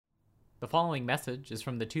The following message is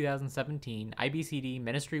from the 2017 IBCD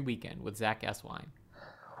Ministry Weekend with Zach Eswine.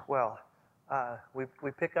 Well,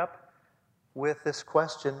 we pick up with this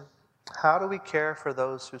question, how do we care for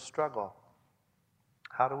those who struggle?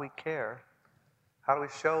 How do we care? How do we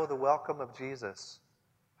show the welcome of Jesus?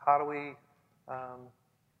 How do we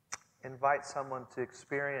invite someone to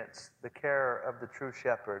experience the care of the true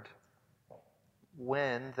shepherd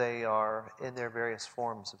when they are in their various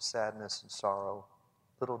forms of sadness and sorrow?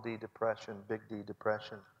 Little d depression, big D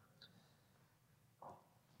depression.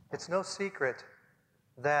 It's no secret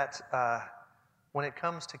that when it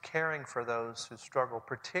comes to caring for those who struggle,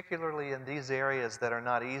 particularly in these areas that are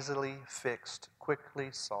not easily fixed, quickly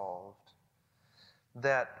solved,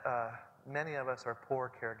 that many of us are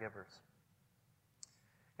poor caregivers.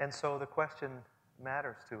 And so the question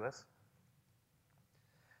matters to us.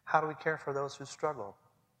 How do we care for those who struggle?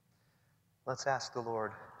 Let's ask the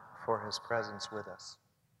Lord for His presence with us.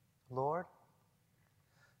 Lord,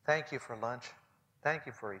 thank you for lunch. Thank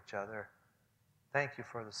you for each other. Thank you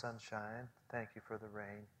for the sunshine. Thank you for the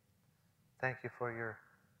rain. Thank you for your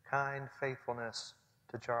kind faithfulness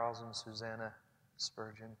to Charles and Susanna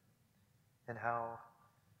Spurgeon and how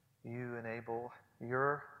you enable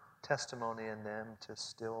your testimony in them to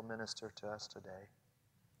still minister to us today.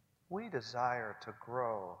 We desire to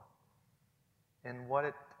grow in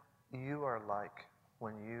what you are like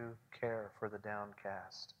when you care for the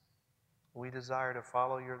downcast. We desire to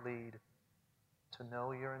follow your lead, to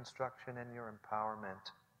know your instruction and your empowerment.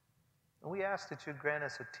 And we ask that you grant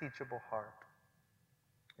us a teachable heart.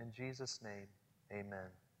 In Jesus' name, amen.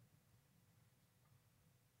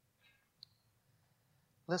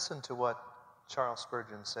 Listen to what Charles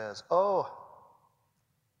Spurgeon says.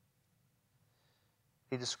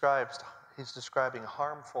 He's describing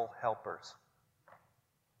harmful helpers.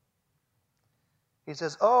 He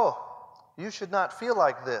says, you should not feel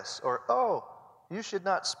like this, or, you should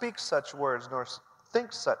not speak such words nor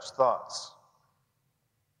think such thoughts.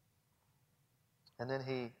 And then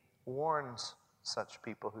he warns such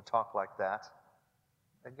people who talk like that.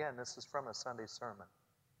 Again, this is from a Sunday sermon.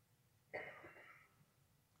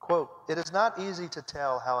 Quote, "It is not easy to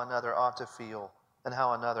tell how another ought to feel and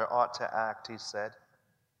how another ought to act," he said.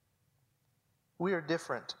 "We are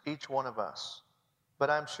different, each one of us. But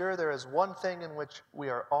I'm sure there is one thing in which we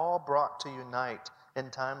are all brought to unite in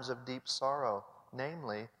times of deep sorrow,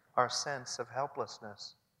 namely, our sense of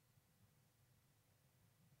helplessness.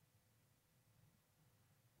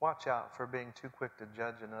 Watch out for being too quick to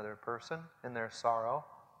judge another person in their sorrow.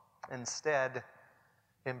 Instead,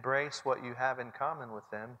 embrace what you have in common with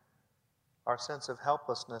them, our sense of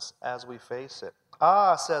helplessness as we face it.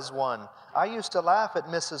 'Ah,' says one, 'I used to laugh at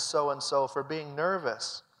Mrs. So-and-so for being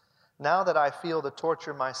nervous. Now that I feel the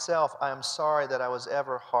torture myself, I am sorry that I was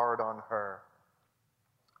ever hard on her.'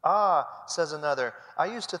 'Ah,' says another, 'I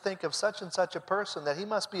used to think of such and such a person that he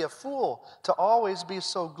must be a fool to always be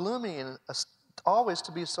so gloomy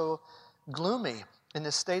in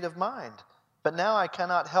his state of mind. But now I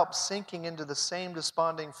cannot help sinking into the same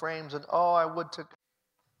desponding frames, and I would to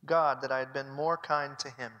God that I had been more kind to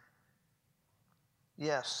him.'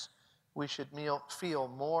 Yes, we should feel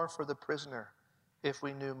more for the prisoner if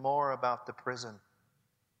we knew more about the prison."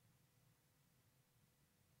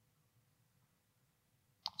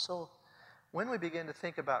 So, when we begin to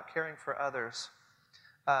think about caring for others,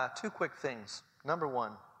 two quick things. Number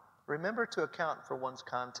one, remember to account for one's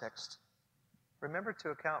context. Remember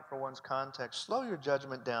to account for one's context. Slow your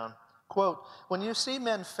judgment down. Quote, "When you see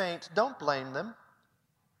men faint, don't blame them."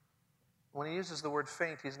 When he uses the word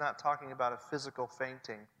faint, he's not talking about a physical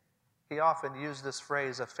fainting. He often used this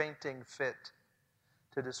phrase, a fainting fit,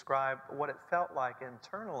 to describe what it felt like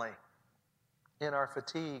internally in our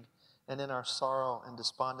fatigue and in our sorrow and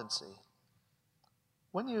despondency.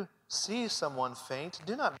 When you see someone faint,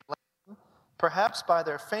 do not blame them. Perhaps by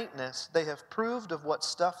their faintness, they have proved of what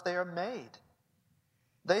stuff they are made.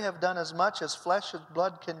 They have done as much as flesh and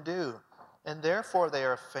blood can do, and therefore they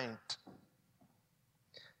are faint.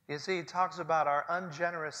 You see, he talks about our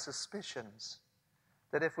ungenerous suspicions,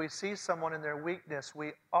 that if we see someone in their weakness,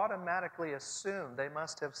 we automatically assume they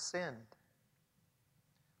must have sinned.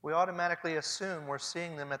 We automatically assume we're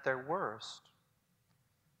seeing them at their worst.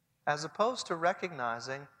 As opposed to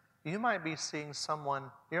recognizing you might be seeing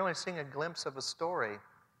someone, you're only seeing a glimpse of a story.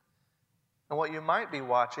 And what you might be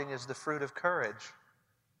watching is the fruit of courage,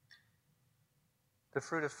 the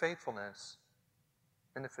fruit of faithfulness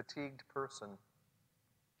in a fatigued person.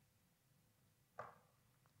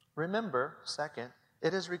 Remember, second,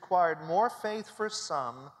 it has required more faith for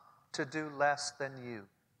some to do less than you.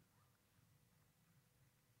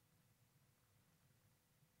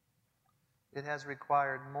 It has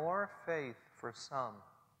required more faith for some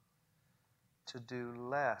to do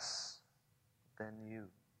less than you.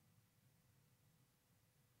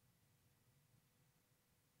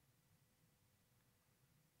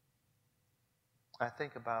 I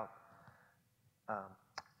think about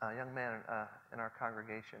a young man in our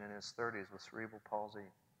congregation in his 30s with cerebral palsy,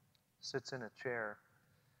 sits in a chair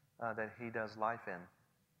that he does life in,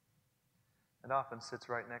 and often sits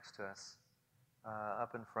right next to us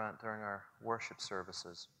up in front during our worship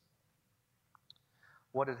services.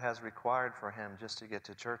 What it has required for him just to get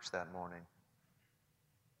to church that morning,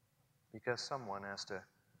 because someone has to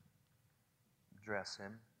dress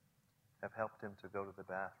him, have helped him to go to the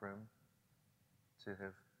bathroom, to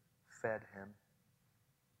have fed him,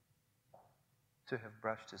 to have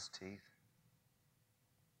brushed his teeth,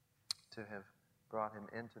 to have brought him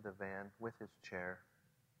into the van with his chair,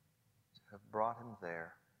 to have brought him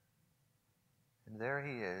there. And there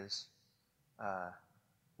he is,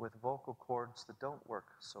 with vocal cords that don't work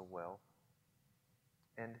so well.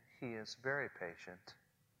 And he is very patient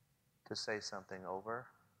to say something over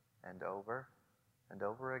and over and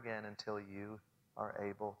over again until you are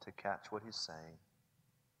able to catch what he's saying.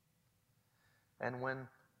 And when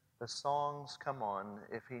the songs come on,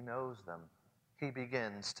 if he knows them, he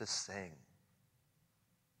begins to sing.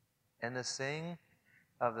 And the sing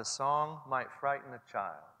of the song might frighten a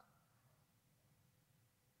child.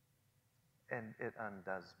 And it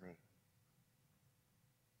undoes me.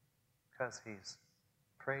 Because he's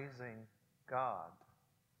praising God.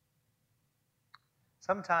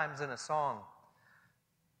 Sometimes in a song,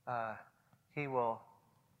 he will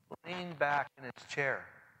lean back in his chair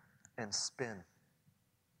and spin.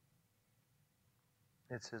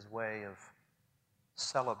 It's his way of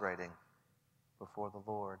celebrating before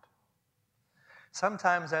the Lord.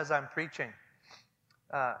 Sometimes as I'm preaching,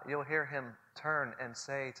 you'll hear him turn and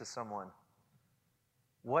say to someone,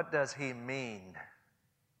 "What does he mean?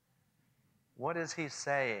 What is he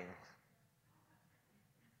saying?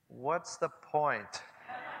 What's the point?"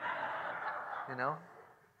 You know?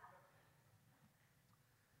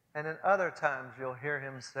 And in other times you'll hear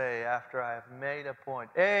him say, after I have made a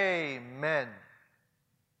point, "Amen,"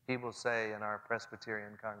 he will say in our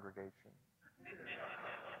Presbyterian congregation.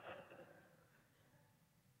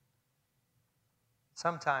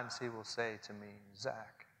 Sometimes he will say to me,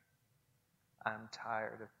 "Zach, I'm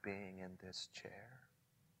tired of being in this chair."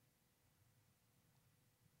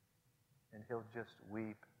 And he'll just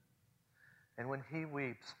weep. And when he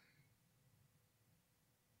weeps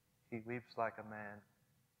like a man.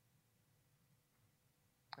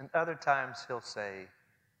 And other times he'll say,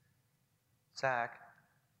 "Zach,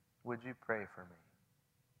 would you pray for me?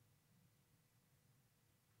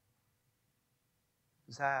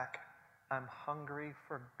 Zach, I'm hungry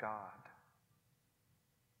for God.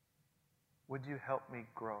 Would you help me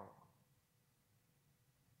grow?"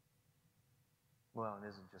 Well, it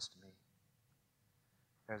isn't just me.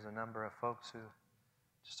 There's a number of folks who,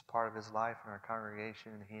 just a part of his life in our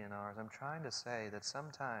congregation and he and ours. I'm trying to say that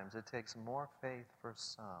sometimes it takes more faith for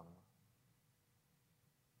some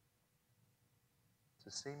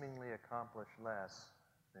to seemingly accomplish less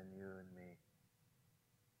than you and me.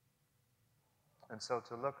 And so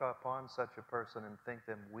to look upon such a person and think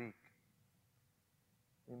them weak,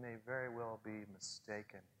 we may very well be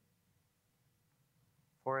mistaken.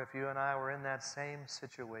 For if you and I were in that same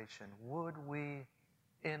situation, would we,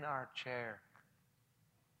 in our chair,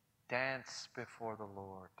 dance before the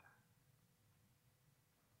Lord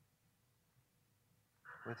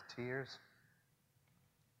with tears?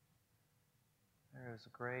 There is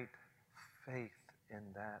great faith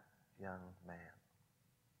in that young man.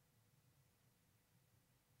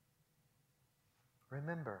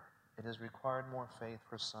 Remember, it has required more faith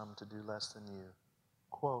for some to do less than you.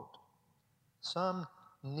 Quote, "Some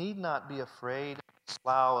need not be afraid of the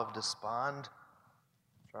slough of despond."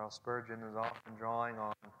 Charles Spurgeon is often drawing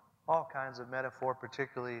on all kinds of metaphor,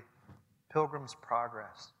 particularly Pilgrim's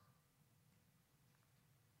Progress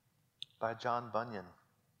by John Bunyan,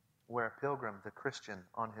 where a pilgrim, the Christian,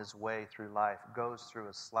 on his way through life goes through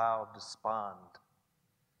a slough of despond.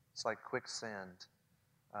 It's like quicksand,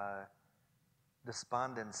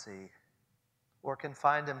 despondency, or can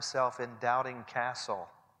find himself in Doubting Castle,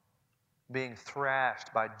 being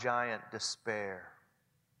thrashed by giant despair.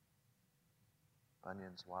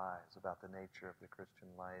 Bunyan's wise about the nature of the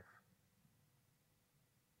Christian life.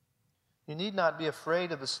 You need not be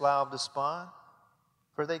afraid of the slough of despond,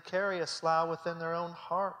 for they carry a slough within their own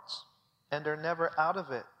hearts and are never out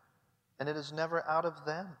of it, and it is never out of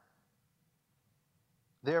them.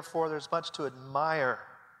 Therefore, there's much to admire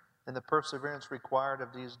in the perseverance required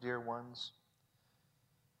of these dear ones.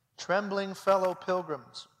 Trembling fellow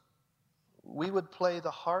pilgrims, we would play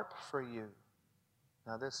the harp for you.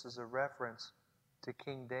 Now this is a reference to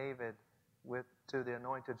King David, to the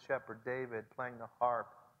anointed shepherd David playing the harp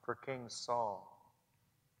for King Saul.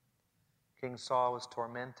 King Saul was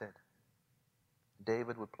tormented.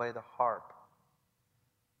 David would play the harp.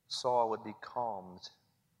 Saul would be calmed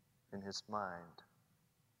in his mind.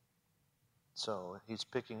 So he's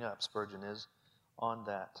picking up, Spurgeon is, on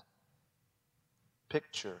that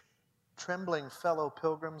picture. Trembling fellow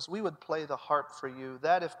pilgrims, we would play the harp for you,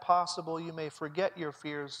 that if possible you may forget your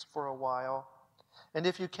fears for a while. And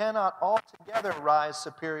if you cannot altogether rise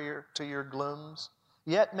superior to your glooms,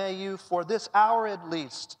 yet may you, for this hour at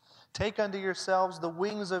least, take unto yourselves the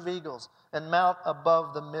wings of eagles and mount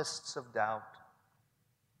above the mists of doubt.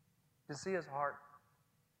 You see his heart?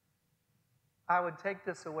 I would take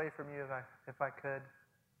this away from you if I could.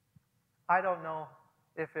 I don't know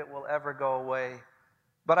if it will ever go away,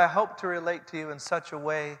 but I hope to relate to you in such a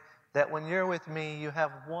way that when you're with me, you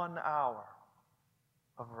have 1 hour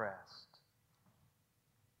of rest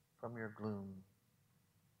from your gloom.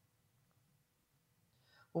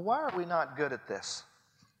 Well, why are we not good at this?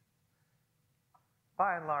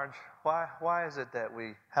 By and large, why is it that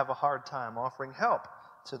we have a hard time offering help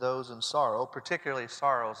to those in sorrow, particularly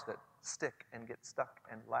sorrows that stick and get stuck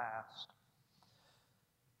and last?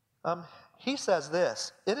 He says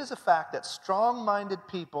this: it is a fact that strong-minded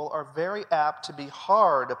people are very apt to be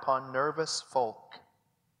hard upon nervous folk,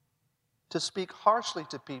 to speak harshly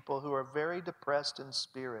to people who are very depressed in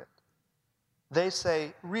spirit. They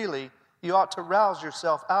say, really, you ought to rouse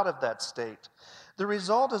yourself out of that state. The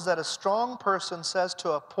result is that a strong person says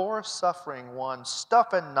to a poor suffering one,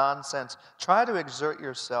 stuff and nonsense, try to exert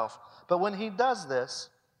yourself. But when he does this,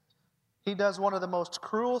 he does one of the most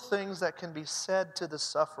cruel things that can be said to the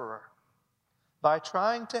sufferer. By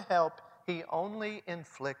trying to help, he only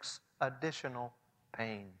inflicts additional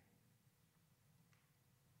pain.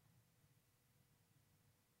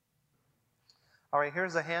 All right,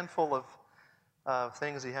 here's a handful of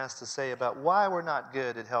things he has to say about why we're not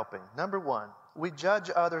good at helping. Number one, we judge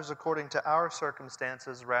others according to our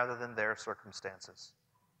circumstances rather than their circumstances.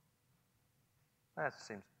 That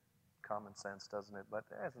seems common sense, doesn't it? But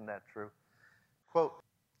isn't that true? Quote,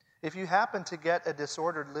 if you happen to get a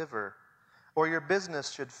disordered liver, or your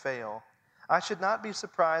business should fail, I should not be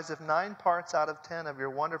surprised if 9 parts out of 10 of your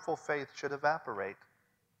wonderful faith should evaporate.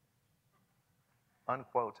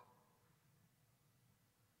 Unquote.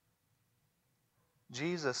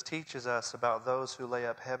 Jesus teaches us about those who lay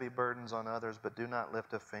up heavy burdens on others but do not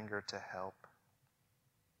lift a finger to help.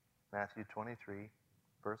 Matthew 23,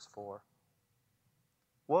 verse 4.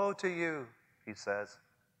 Woe to you, he says,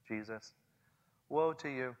 Jesus. Woe to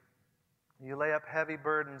you. You lay up heavy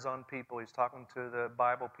burdens on people. He's talking to the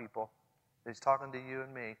Bible people. He's talking to you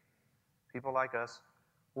and me, people like us.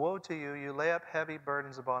 Woe to you. You lay up heavy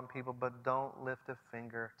burdens upon people, but don't lift a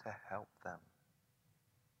finger to help them.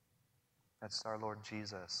 That's our Lord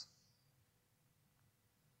Jesus.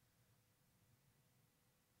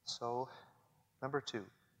 So, number 2,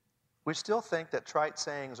 we still think that trite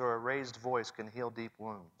sayings or a raised voice can heal deep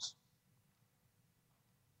wounds.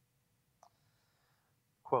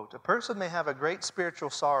 Quote, a person may have a great spiritual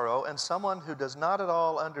sorrow, and someone who does not at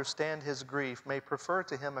all understand his grief may prefer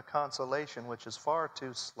to him a consolation which is far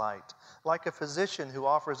too slight, like a physician who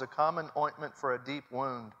offers a common ointment for a deep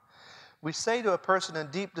wound. We say to a person in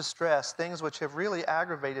deep distress things which have really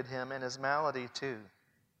aggravated him and his malady too.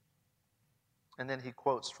 And then he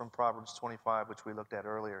quotes from Proverbs 25, which we looked at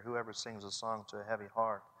earlier, whoever sings a song to a heavy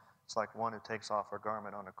heart, it's like one who takes off her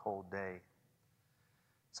garment on a cold day.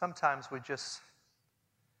 Sometimes we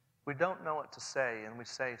don't know what to say, and we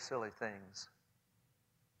say silly things.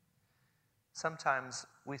 Sometimes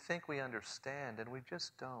we think we understand, and we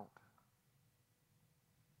just don't.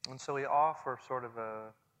 And so we offer sort of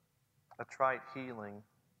a trite healing.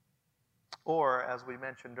 Or, as we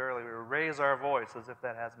mentioned earlier, we raise our voice as if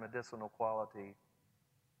that has medicinal quality.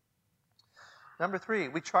 Number 3,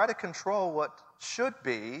 we try to control what should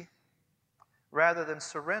be rather than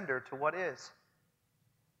surrender to what is.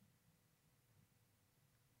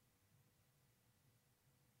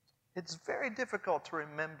 It's very difficult to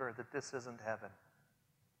remember that this isn't heaven.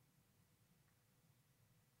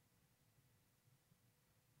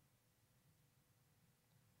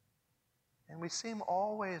 And we seem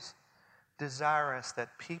always desirous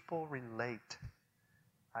that people relate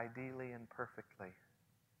ideally and perfectly,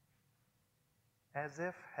 as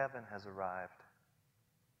if heaven has arrived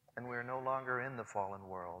and we are no longer in the fallen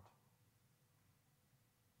world.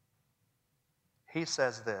 He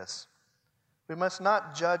says this: we must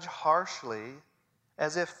not judge harshly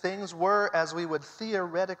as if things were as we would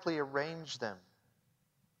theoretically arrange them.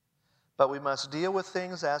 But we must deal with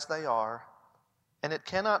things as they are, and it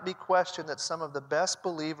cannot be questioned that some of the best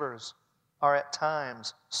believers are at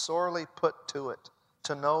times sorely put to it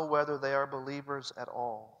to know whether they are believers at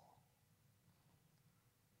all.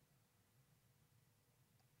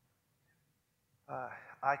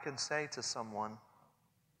 I can say to someone,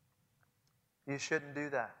 you shouldn't do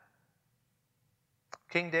that.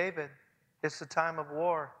 King David, it's the time of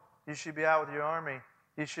war. You should be out with your army.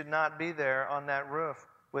 You should not be there on that roof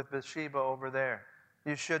with Bathsheba over there.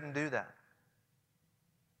 You shouldn't do that.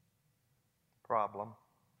 Problem.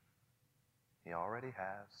 He already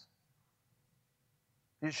has.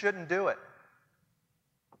 You shouldn't do it.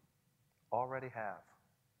 Already have.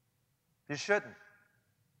 You shouldn't.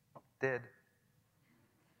 Did.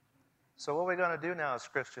 So what are we going to do now as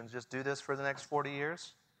Christians? Just do this for the next 40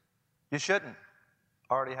 years? You shouldn't.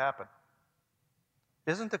 Already happened.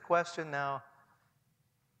 Isn't the question now,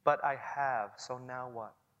 but I have, so now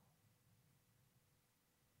what?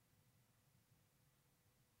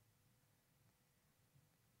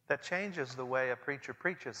 That changes the way a preacher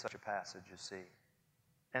preaches such a passage, you see,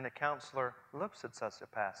 and a counselor looks at such a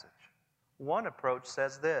passage. One approach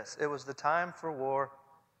says this: it was the time for war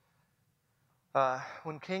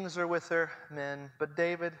when kings are with their men, but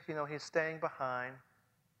David, he's staying behind.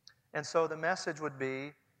 And so the message would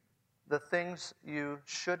be the things you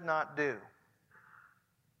should not do.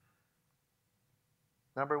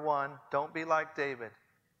 Number one, don't be like David.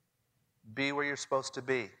 Be where you're supposed to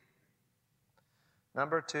be.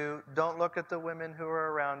 Number two, don't look at the women who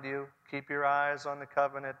are around you. Keep your eyes on the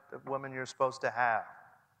covenant of women you're supposed to have.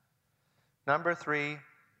 Number three,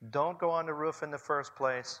 don't go on the roof in the first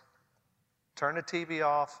place. Turn the TV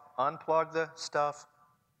off, unplug the stuff,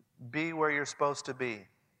 be where you're supposed to be.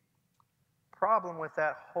 Problem with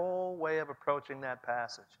that whole way of approaching that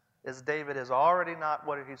passage is David is already not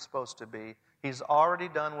what he's supposed to be. He's already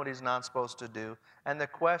done what he's not supposed to do. And the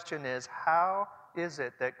question is, how is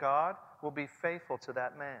it that God will be faithful to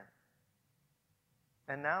that man?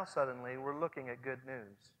 And now suddenly we're looking at good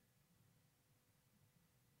news.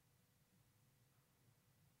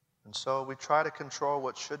 And so we try to control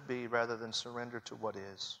what should be rather than surrender to what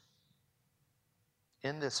is.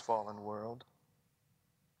 In this fallen world,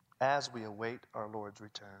 as we await our Lord's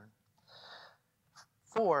return.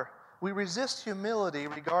 4, we resist humility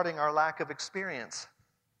regarding our lack of experience.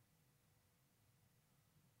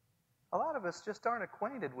 A lot of us just aren't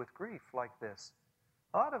acquainted with grief like this.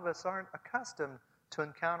 A lot of us aren't accustomed to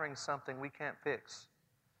encountering something we can't fix.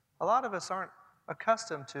 A lot of us aren't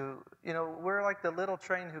accustomed to, we're like the little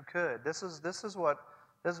train who could. This is what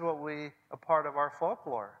a part of our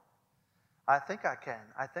folklore. I think I can,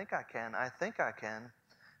 I think I can, I think I can.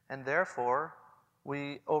 And therefore,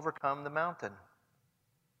 we overcome the mountain.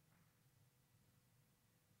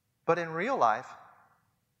 But in real life,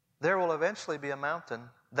 there will eventually be a mountain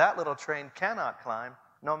that little train cannot climb,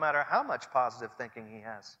 no matter how much positive thinking he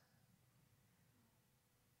has.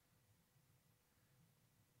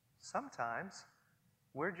 Sometimes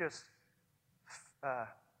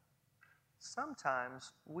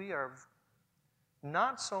sometimes we are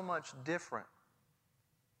not so much different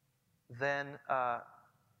than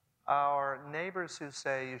our neighbors who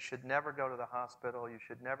say you should never go to the hospital, you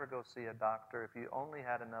should never go see a doctor. If you only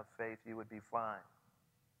had enough faith, you would be fine.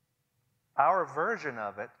 Our version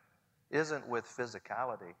of it isn't with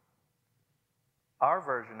physicality. Our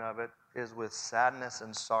version of it is with sadness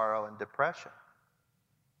and sorrow and depression.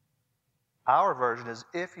 Our version is,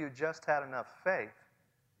 if you just had enough faith,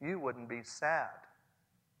 you wouldn't be sad.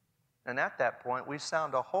 And at that point, we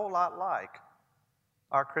sound a whole lot like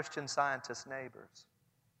our Christian Scientist neighbors,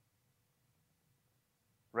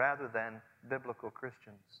 rather than biblical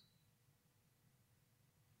Christians.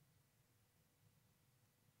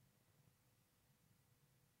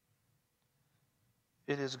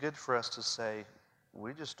 It is good for us to say,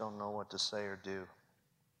 we just don't know what to say or do.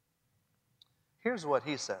 Here's what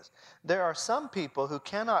he says. There are some people who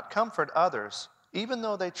cannot comfort others, even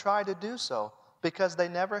though they try to do so, because they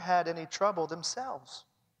never had any trouble themselves.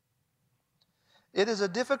 It is a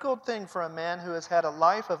difficult thing for a man who has had a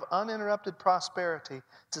life of uninterrupted prosperity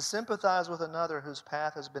to sympathize with another whose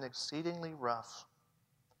path has been exceedingly rough.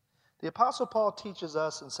 The Apostle Paul teaches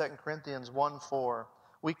us in 2 Corinthians 1:4,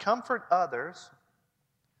 we comfort others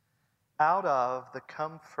out of the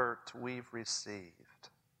comfort we've received.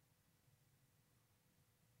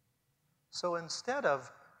 So instead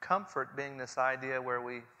of comfort being this idea where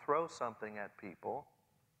we throw something at people,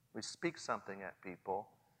 we speak something at people,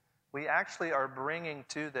 we actually are bringing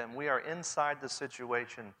to them, we are inside the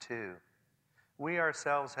situation too. We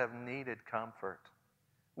ourselves have needed comfort.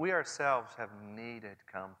 We ourselves have needed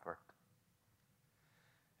comfort.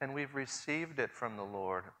 And we've received it from the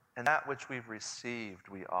Lord. And that which we've received,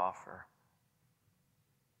 we offer.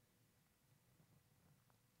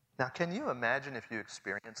 Now, can you imagine if you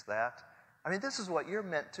experienced that? I mean, this is what you're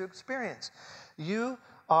meant to experience. You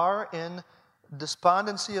are in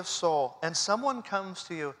despondency of soul, and someone comes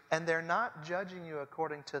to you, and they're not judging you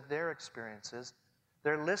according to their experiences.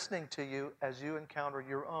 They're listening to you as you encounter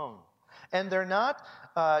your own. And they're not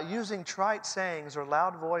using trite sayings or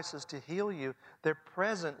loud voices to heal you. They're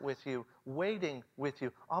present with you, waiting with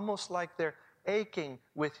you, almost like they're aching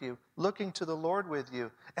with you, looking to the Lord with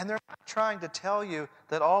you. And they're not trying to tell you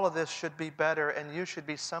that all of this should be better and you should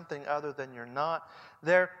be something other than you're not.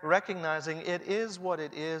 They're recognizing it is what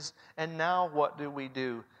it is, and now what do we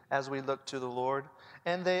do as we look to the Lord?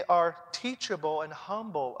 And they are teachable and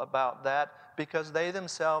humble about that because they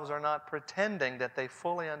themselves are not pretending that they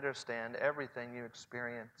fully understand everything you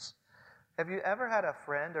experience. Have you ever had a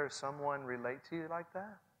friend or someone relate to you like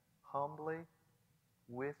that? Humbly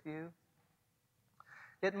with you?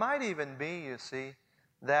 It might even be, you see,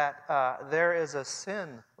 that there is a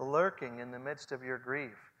sin lurking in the midst of your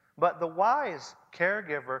grief. But the wise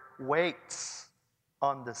caregiver waits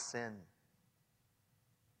on the sin.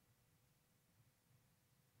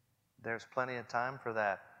 There's plenty of time for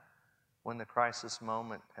that when the crisis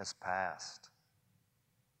moment has passed.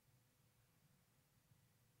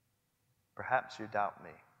 Perhaps you doubt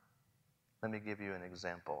me. Let me give you an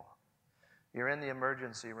example. You're in the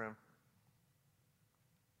emergency room,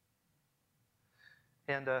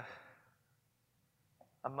 and a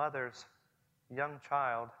mother's young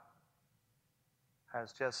child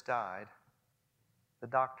has just died. The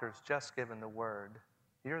doctor's just given the word.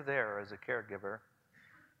 You're there as a caregiver.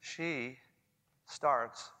 She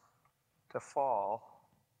starts to fall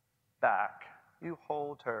back. You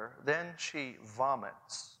hold her. Then she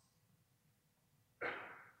vomits.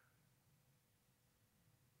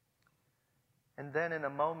 And then in a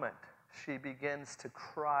moment, she begins to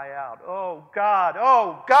cry out, "Oh God,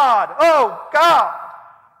 oh God, oh God!"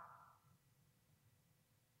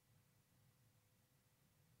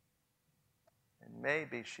 And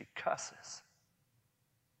maybe she cusses.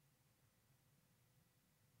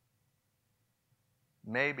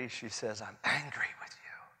 Maybe she says, "I'm angry with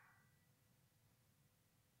you."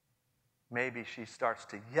 Maybe she starts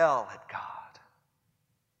to yell at God.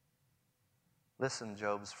 Listen,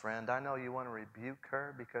 Job's friend, I know you want to rebuke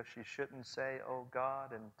her because she shouldn't say, "Oh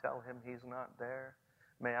God," and tell him he's not there.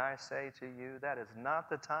 May I say to you, that is not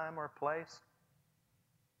the time or place.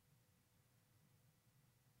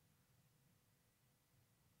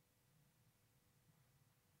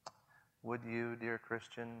 Would you, dear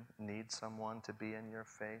Christian, need someone to be in your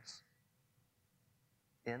face?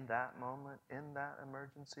 In that moment, in that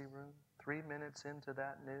emergency room, 3 minutes into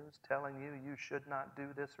that news, telling you you should not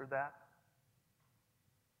do this or that?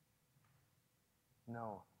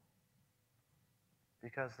 No.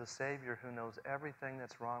 Because the Savior who knows everything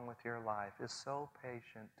that's wrong with your life is so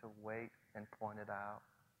patient to wait and point it out.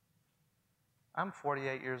 I'm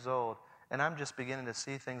 48 years old, and I'm just beginning to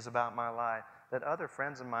see things about my life that other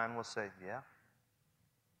friends of mine will say, yeah,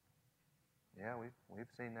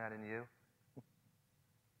 we've seen that in you.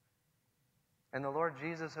 And the Lord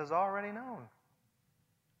Jesus has already known.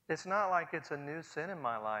 It's not like it's a new sin in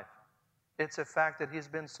my life. It's a fact that He's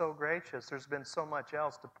been so gracious. There's been so much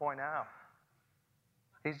else to point out.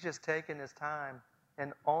 He's just taken His time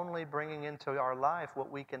and only bringing into our life what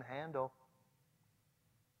we can handle.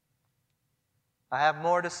 I have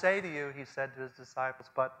more to say to you, He said to His disciples,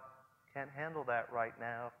 but can't handle that right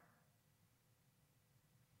now.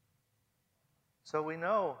 So we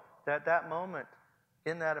know that that moment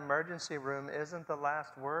in that emergency room isn't the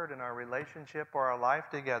last word in our relationship or our life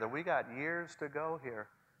together. We got years to go here.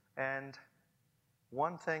 And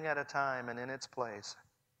one thing at a time and in its place,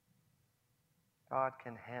 God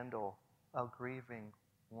can handle a grieving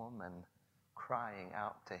woman crying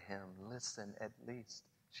out to Him. Listen, at least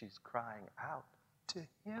she's crying out to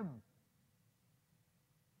Him.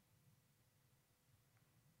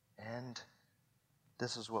 And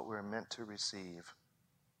this is what we're meant to receive.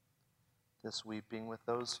 This weeping with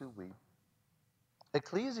those who weep.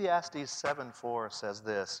 Ecclesiastes 7:4 says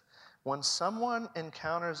this: when someone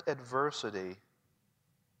encounters adversity,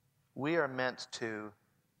 we are meant to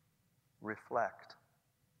reflect.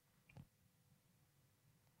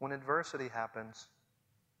 When adversity happens,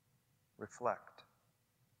 reflect.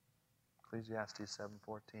 Ecclesiastes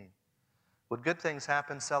 7:14. When good things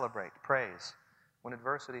happen, celebrate, praise. When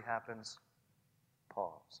adversity happens,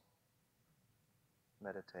 pause,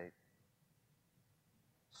 meditate,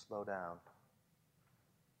 slow down,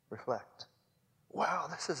 reflect. wow,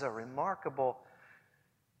 this is a remarkable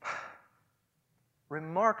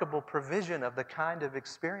provision of the kind of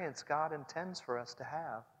experience God intends for us to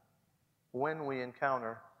have when we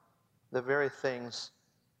encounter the very things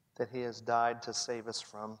that He has died to save us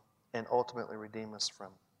from and ultimately redeem us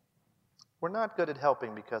from. We're not good at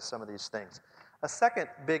helping because of some of these things. A second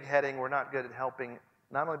big heading, we're not good at helping,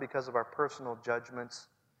 not only because of our personal judgments,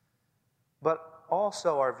 but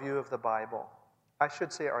also our view of the Bible. I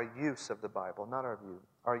should say our use of the Bible, not our view.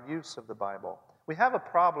 Our use of the Bible. We have a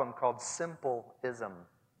problem called simplism.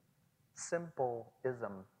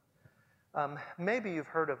 Simplism. Maybe you've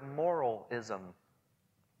heard of moralism.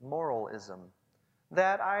 Moralism.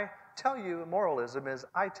 Moralism is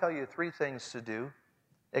I tell you 3 things to do,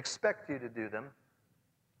 expect you to do them,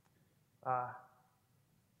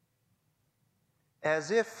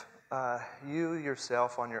 as if you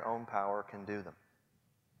yourself on your own power can do them.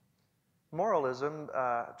 Moralism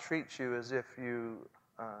treats you as if you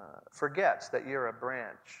forgets that you're a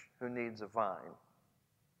branch who needs a vine,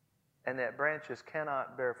 and that branches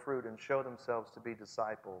cannot bear fruit and show themselves to be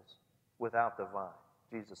disciples without the vine.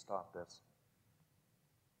 Jesus taught this.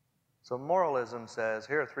 So moralism says,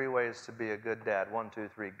 here are 3 ways to be a good dad. 1, 2,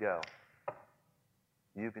 3, go.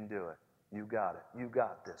 You can do it. You got it. You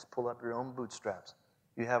got this. Pull up your own bootstraps.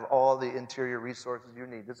 You have all the interior resources you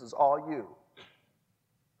need. This is all you.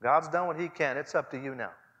 God's done what He can. It's up to you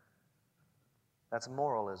now. That's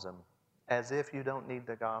moralism, as if you don't need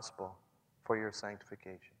the gospel for your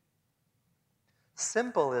sanctification.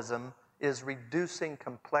 Simplism is reducing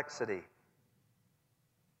complexity,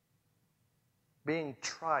 being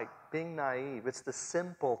trite, being naive. It's the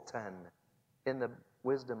simpleton in the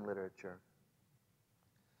wisdom literature.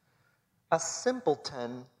 A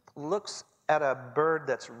simpleton looks at a bird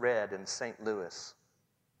that's red in St. Louis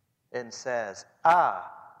and says,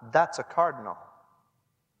 that's a cardinal.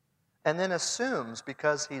 And then assumes,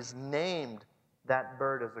 because he's named that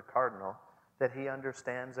bird as a cardinal, that he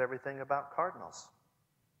understands everything about cardinals.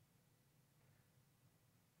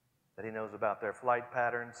 That he knows about their flight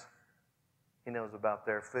patterns, he knows about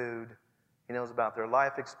their food, he knows about their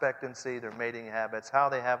life expectancy, their mating habits, how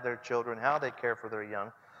they have their children, how they care for their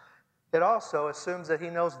young. It also assumes that he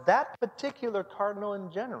knows that particular cardinal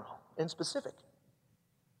in general, in specific.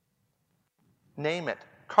 Name it.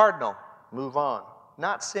 Cardinal. Move on.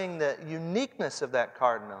 Not seeing the uniqueness of that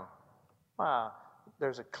cardinal. Wow,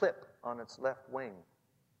 there's a clip on its left wing.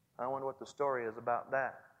 I wonder what the story is about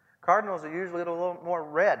that. Cardinals are usually a little more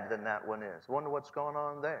red than that one is. I wonder what's going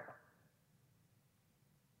on there.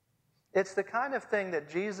 It's the kind of thing that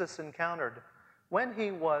Jesus encountered when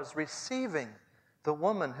He was receiving the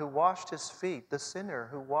woman who washed His feet, the sinner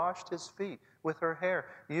who washed His feet with her hair,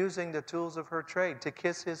 using the tools of her trade to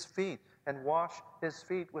kiss His feet and wash His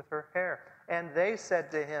feet with her hair. And they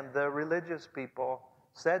said to Him, the religious people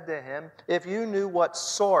said to Him, if you knew what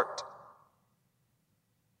sort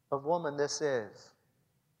of woman this is,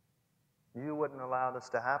 you wouldn't allow this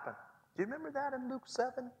to happen. Do you remember that in Luke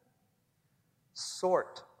 7?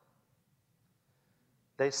 Sort.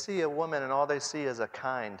 They see a woman and all they see is a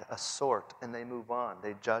kind, a sort, and they move on.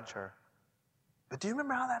 They judge her. But do you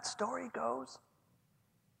remember how that story goes?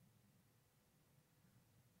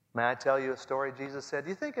 May I tell you a story Jesus said? Do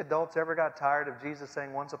you think adults ever got tired of Jesus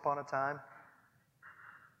saying once upon a time?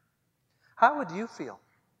 How would you feel?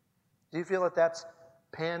 Do you feel that that's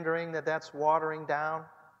pandering, that that's watering down?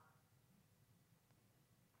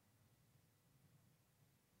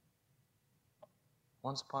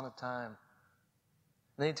 Once upon a time.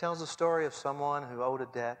 And then He tells the story of someone who owed a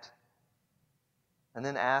debt and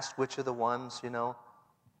then asked which of the ones,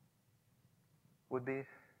 would be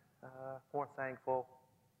more thankful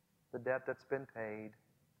the debt that's been paid.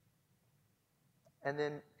 And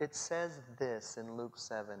then it says this in Luke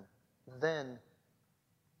 7. Then,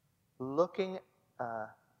 looking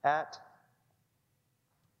at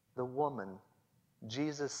the woman,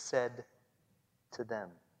 Jesus said to them.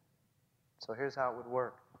 So here's how it would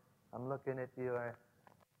work. I'm looking at you.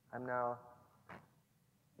 I'm now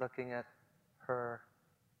looking at her.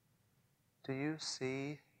 Do you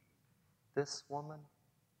see this woman?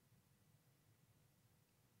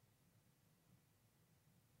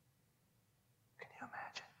 Can you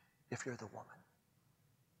imagine if you're the woman?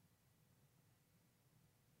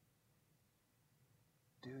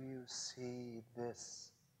 Do you see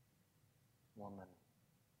this woman?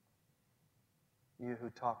 You who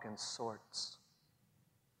talk in sorts.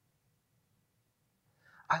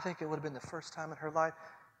 I think it would have been the first time in her life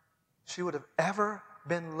she would have ever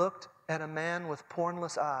been looked at a man with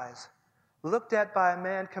pornless eyes. Looked at by a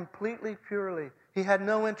man completely purely. He had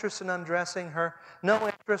no interest in undressing her, no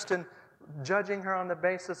interest in judging her on the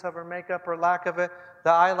basis of her makeup or lack of it, the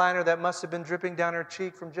eyeliner that must have been dripping down her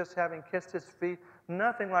cheek from just having kissed his feet.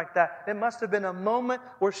 Nothing like that. It must have been a moment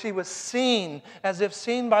where she was seen, as if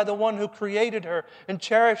seen by the one who created her and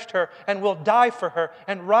cherished her and will die for her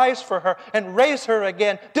and rise for her and raise her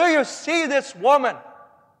again. Do you see this woman?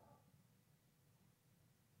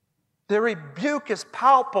 The rebuke is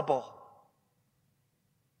palpable.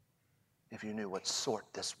 If you knew what sort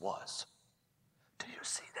this was. Do you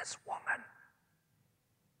see this woman?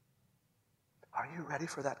 Are you ready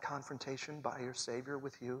for that confrontation by your Savior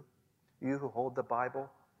with you? You who hold the Bible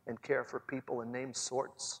and care for people and name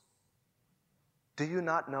sorts. Do you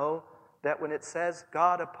not know that when it says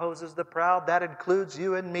God opposes the proud, that includes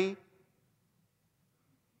you and me?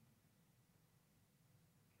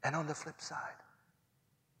 And on the flip side,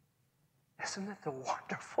 isn't it the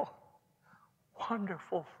wonderful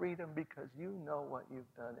freedom, because you know what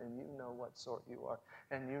you've done and you know what sort you are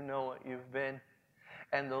and you know what you've been.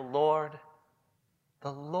 And the Lord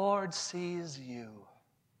sees you.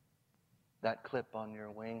 That clip on your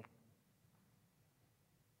wing,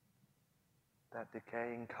 that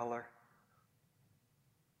decaying color,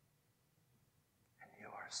 and you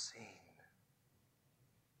are seen.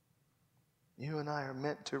 You and I are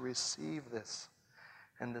meant to receive this,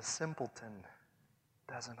 and the simpleton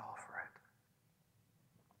doesn't offer it.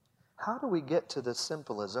 How do we get to this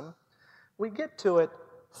symbolism? We get to it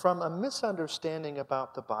from a misunderstanding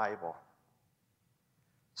about the Bible.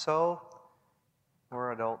 So,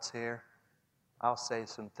 we're adults here. I'll say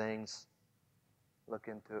some things. Look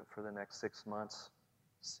into it for the next 6 months.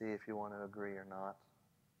 See if you want to agree or not.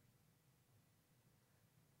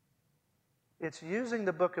 It's using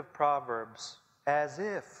the book of Proverbs as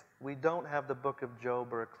if we don't have the book of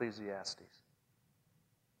Job or Ecclesiastes.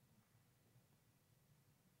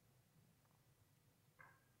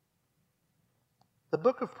 The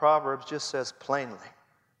book of Proverbs just says plainly,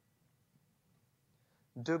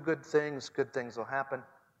 do good things will happen.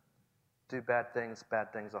 Do bad things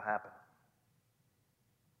will happen.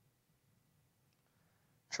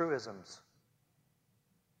 Truisms.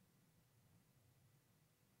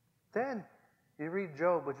 Then you read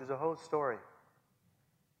Job, which is a whole story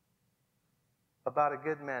about a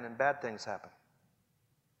good man and bad things happen.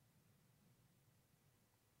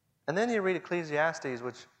 And then you read Ecclesiastes,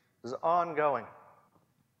 which is ongoing.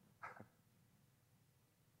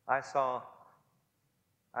 I saw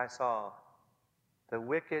the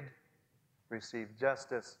wicked receive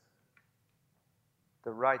justice,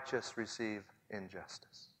 the righteous receive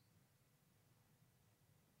injustice.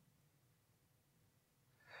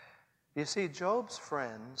 You see, Job's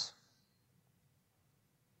friends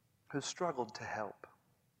who struggled to help.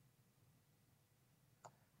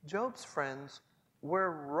 Job's friends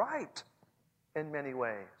were right in many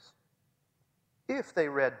ways. If they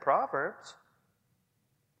read Proverbs,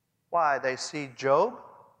 why? They see Job,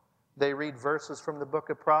 they read verses from the book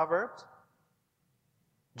of Proverbs.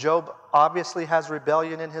 Job obviously has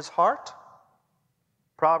rebellion in his heart.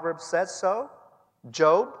 Proverbs says so.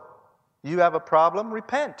 Job, you have a problem,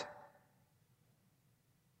 repent.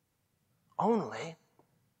 Only,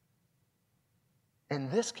 in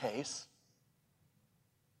this case,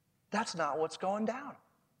 that's not what's going down.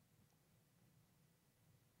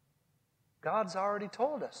 God's already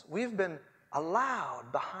told us. We've been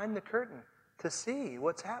allowed behind the curtain to see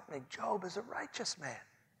what's happening. Job is a righteous man.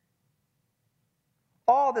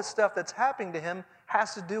 All this stuff that's happening to him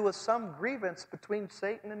has to do with some grievance between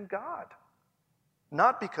Satan and God.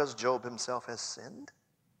 Not because Job himself has sinned.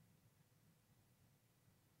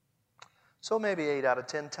 So maybe 8 out of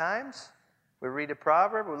 10 times, we read a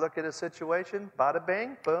proverb, we look at a situation, bada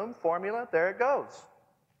bing, boom, formula, there it goes.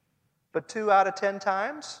 But 2 out of 10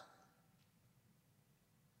 times,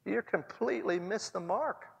 you completely missed the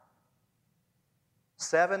mark.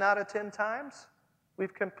 7 out of 10 times,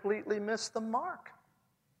 we've completely missed the mark.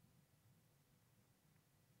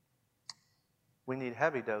 We need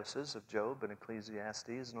heavy doses of Job and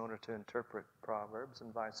Ecclesiastes in order to interpret Proverbs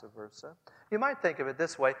and vice versa. You might think of it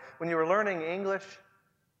this way. When you were learning English,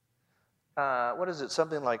 what is it?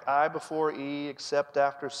 Something like I before E, except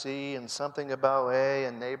after C, and something about A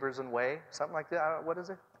and neighbors and way. Something like that. What is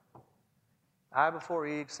it? I before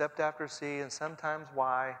E, except after C, and sometimes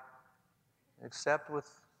Y, except with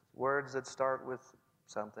words that start with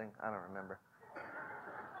something. I don't remember.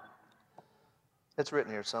 It's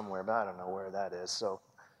written here somewhere, but I don't know where that is. So,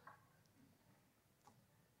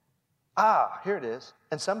 here it is.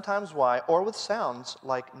 And sometimes Y, or with sounds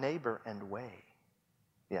like neighbor and way.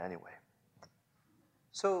 Yeah, anyway.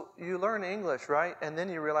 So you learn English, right? And then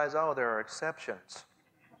you realize, oh, there are exceptions.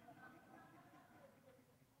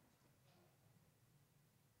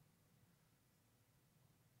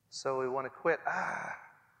 So we want to quit.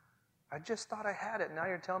 I just thought I had it. Now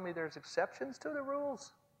you're telling me there's exceptions to the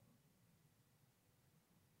rules?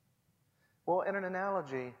 Well, in an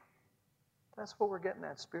analogy, that's what we're getting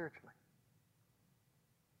at spiritually.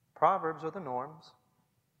 Proverbs are the norms,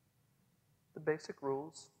 the basic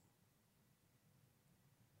rules.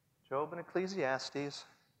 Job and Ecclesiastes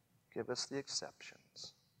give us the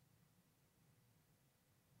exceptions.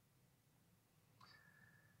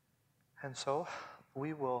 And so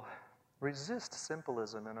we will resist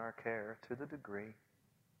simplism in our care to the degree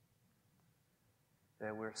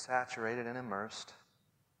that we're saturated and immersed,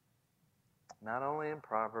 not only in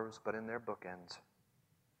Proverbs, but in their bookends,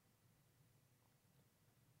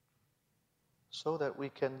 so that we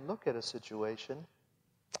can look at a situation,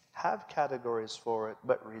 have categories for it,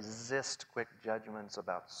 but resist quick judgments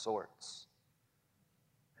about sorts,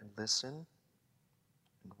 and listen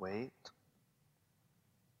and wait.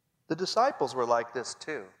 The disciples were like this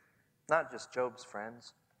too, not just Job's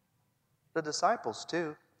friends. The disciples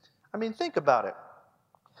too. I mean, think about it.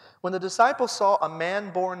 When the disciples saw a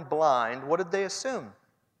man born blind, what did they assume?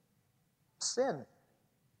 Sin.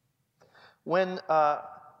 When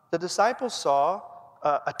the disciples saw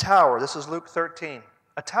a tower, this is Luke 13,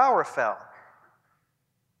 a tower fell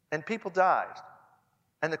and people died.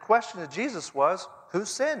 And the question to Jesus was, who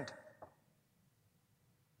sinned?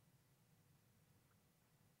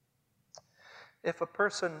 If a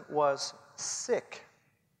person was sick,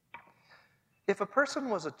 if a person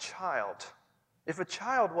was a child, if a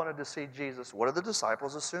child wanted to see Jesus, what do the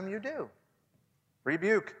disciples assume you do?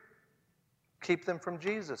 Rebuke. Keep them from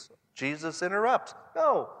Jesus. Jesus interrupts.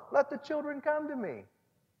 No, let the children come to me.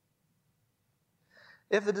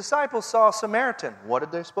 If the disciples saw a Samaritan, what are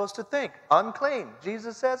they supposed to think? Unclean.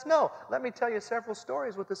 Jesus says, no, let me tell you several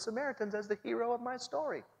stories with the Samaritans as the hero of my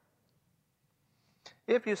story.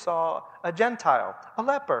 If you saw a Gentile, a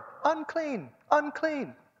leper, unclean,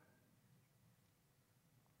 unclean.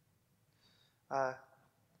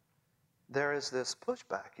 There is this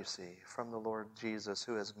pushback, you see, from the Lord Jesus,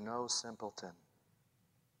 who is no simpleton,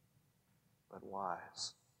 but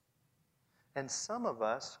wise. And some of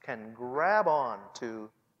us can grab on to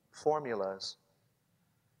formulas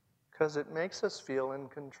because it makes us feel in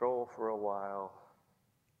control for a while.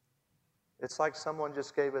 It's like someone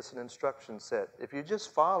just gave us an instruction set. If you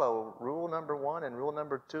just follow rule number 1 and rule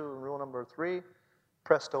number 2 and rule number 3,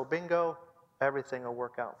 presto bingo, everything will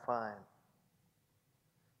work out fine.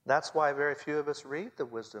 That's why very few of us read the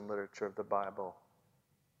wisdom literature of the Bible.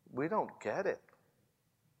 We don't get it.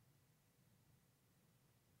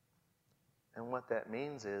 And what that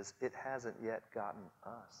means is it hasn't yet gotten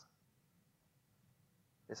us.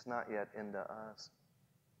 It's not yet into us.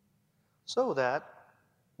 So that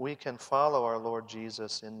we can follow our Lord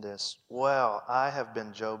Jesus in this. Well, I have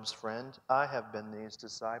been Job's friend. I have been these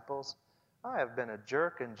disciples. I have been a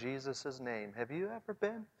jerk in Jesus' name. Have you ever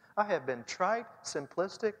been? I have been trite,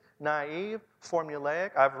 simplistic, naive,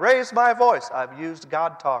 formulaic. I've raised my voice. I've used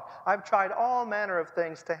God talk. I've tried all manner of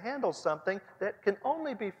things to handle something that can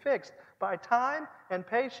only be fixed by time and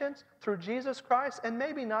patience through Jesus Christ, and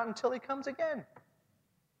maybe not until He comes again.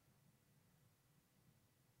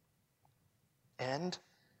 And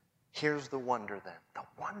here's the wonder then. The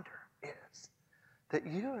wonder is that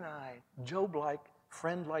you and I, Job-like,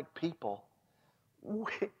 friend-like people,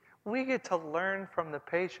 we get to learn from the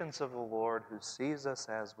patience of the Lord who sees us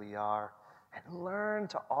as we are and learn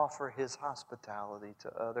to offer His hospitality to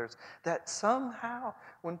others. That somehow,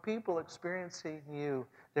 when people experiencing you,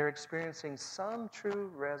 they're experiencing some true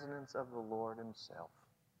resonance of the Lord Himself.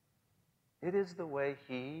 It is the way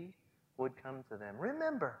He would come to them.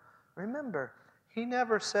 Remember, He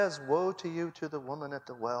never says, woe to you to the woman at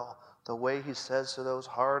the well, the way He says to those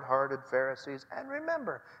hard-hearted Pharisees. And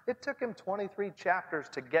remember, it took Him 23 chapters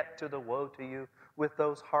to get to the woe to you with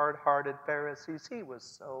those hard-hearted Pharisees. He was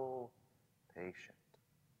so patient,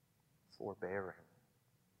 forbearing.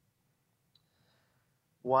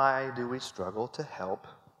 Why do we struggle to help?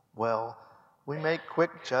 Well, we make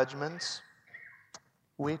quick judgments.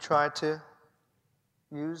 We try to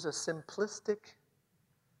use a simpleton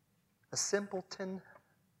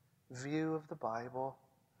view of the Bible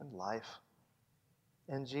and life.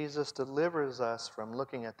 And Jesus delivers us from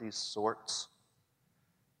looking at these sorts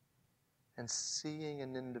and seeing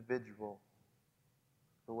an individual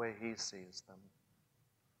the way He sees them.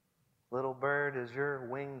 Little bird, is your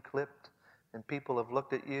wing clipped and people have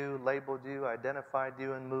looked at you, labeled you, identified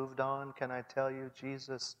you, and moved on? Can I tell you,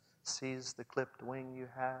 Jesus sees the clipped wing you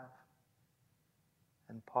have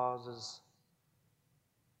and pauses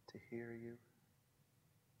to hear you,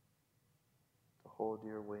 to hold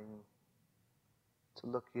your wing, to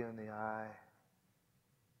look you in the eye,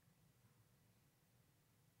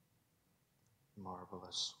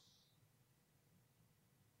 marvelous.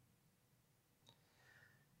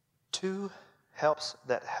 2 helps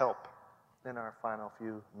that help in our final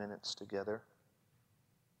few minutes together.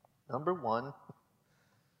 Number 1,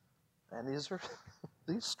 and these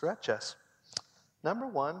stretch us. Number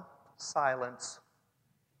 1, silence.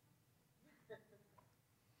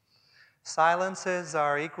 Silences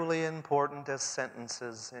are equally important as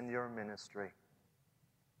sentences in your ministry.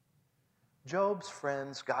 Job's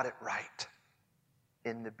friends got it right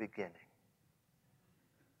in the beginning.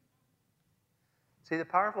 See, the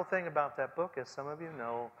powerful thing about that book, as some of you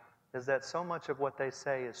know, is that so much of what they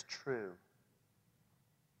say is true.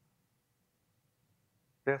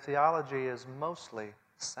 Their theology is mostly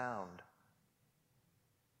sound.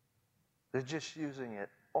 They're just using it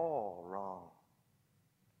all wrong.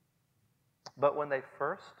 But when they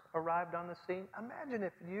first arrived on the scene, imagine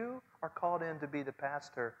if you are called in to be the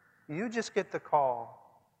pastor, you just get the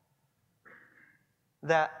call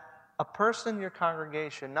that a person in your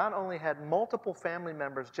congregation not only had multiple family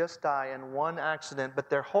members just die in one accident, but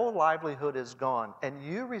their whole livelihood is gone. And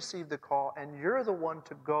you receive the call, and you're the one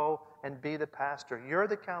to go and be the pastor. You're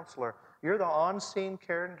the counselor. You're the on-scene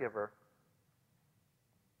caregiver.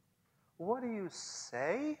 What do you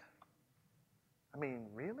say? I mean,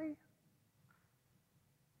 really?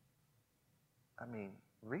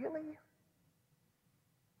 Really?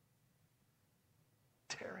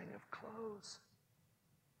 Tearing of clothes.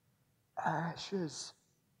 Ashes.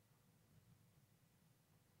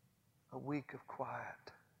 A week of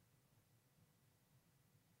quiet.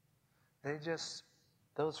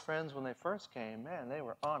 Those friends, when they first came, man, they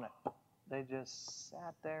were on it. They just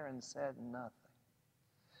sat there and said nothing.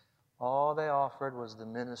 All they offered was the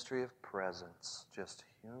ministry of presence, just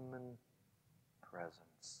human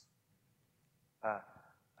presence. A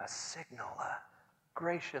signal, a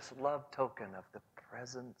gracious love token of the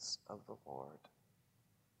presence of the Lord.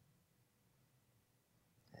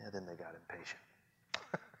 And then they got impatient.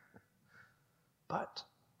 But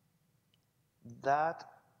that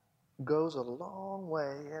goes a long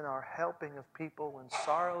way in our helping of people when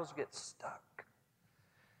sorrows get stuck,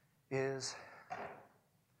 is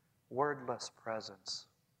wordless presence.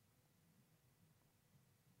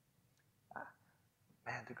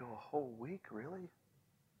 Man, to go a whole week, really?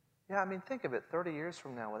 Yeah, think of it, 30 years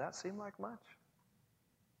from now, would that seem like much?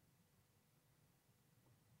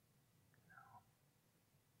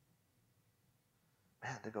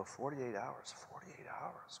 Man, to go 48 hours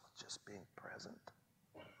with just being present.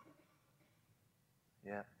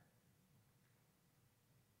 Yeah.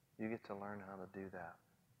 You get to learn how to do that.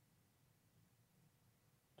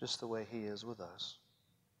 Just the way He is with us.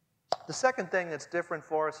 The second thing that's different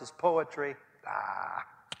for us is poetry.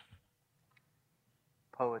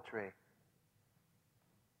 Poetry.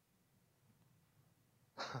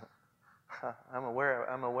 I'm aware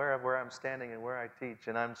of where I'm standing and where I teach,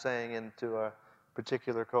 and I'm saying into a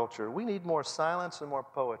particular culture, we need more silence and more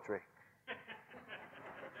poetry.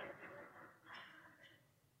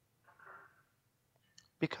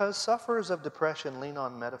 Because sufferers of depression lean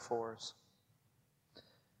on metaphors.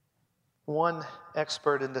 One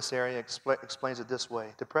expert in this area explains it this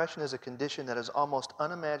way. Depression is a condition that is almost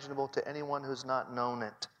unimaginable to anyone who's not known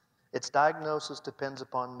it. Its diagnosis depends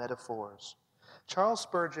upon metaphors. Charles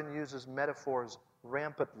Spurgeon uses metaphors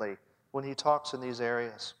rampantly when he talks in these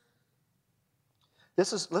areas.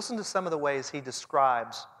 Listen to some of the ways he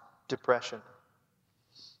describes depression.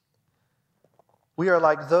 We are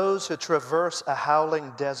like those who traverse a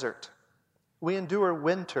howling desert. We endure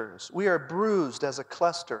winters. We are bruised as a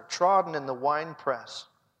cluster, trodden in the winepress.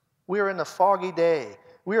 We are in a foggy day.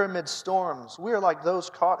 We are amid storms. We are like those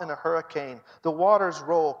caught in a hurricane. The waters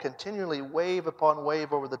roll continually, wave upon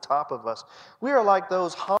wave over the top of us. We are like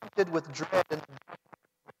those haunted with dread in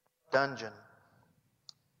the dungeon.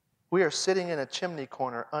 We are sitting in a chimney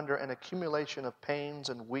corner under an accumulation of pains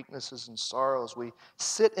and weaknesses and sorrows. We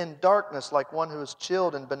sit in darkness like one who is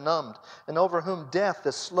chilled and benumbed, and over whom death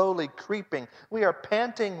is slowly creeping. We are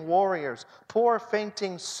panting warriors, poor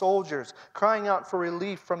fainting soldiers, crying out for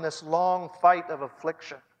relief from this long fight of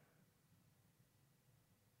affliction.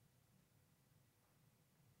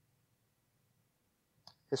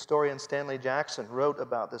 Historian Stanley Jackson wrote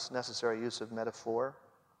about this necessary use of metaphor.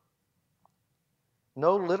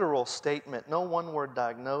 No literal statement, no one-word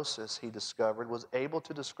diagnosis, he discovered, was able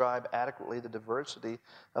to describe adequately the diversity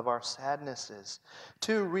of our sadnesses.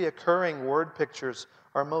 2 reoccurring word pictures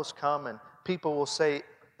are most common. People will say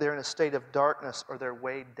they're in a state of darkness or they're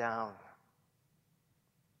weighed down.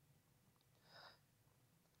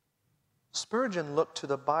 Spurgeon looked to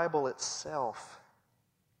the Bible itself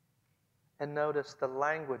and noticed the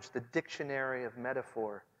language, the dictionary of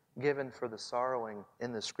metaphor, given for the sorrowing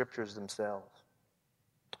in the Scriptures themselves.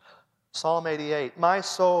 Psalm 88, my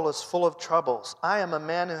soul is full of troubles. I am a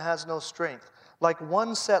man who has no strength. Like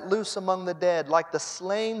one set loose among the dead, like the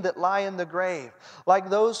slain that lie in the grave, like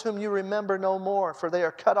those whom you remember no more, for they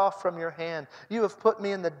are cut off from your hand. You have put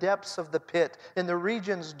me in the depths of the pit, in the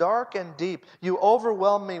regions dark and deep. You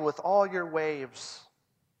overwhelm me with all your waves.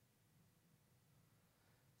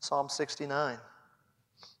 Psalm 69,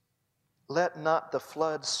 let not the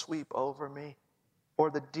flood sweep over me, or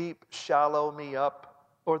the deep shallow me up,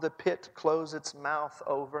 or the pit close its mouth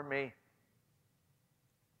over me.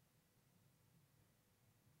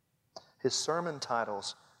 His sermon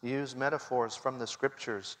titles use metaphors from the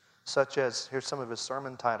Scriptures, such as, here's some of his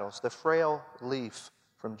sermon titles: the frail leaf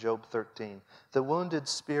from Job 13, the wounded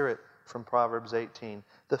spirit from Proverbs 18,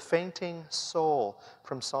 the fainting soul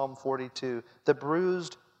from Psalm 42, the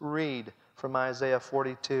bruised reed from Isaiah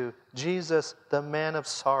 42, Jesus, the man of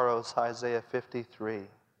sorrows, Isaiah 53.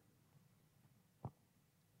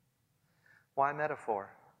 Why metaphor?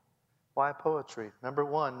 Why poetry? Number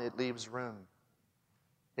one, it leaves room.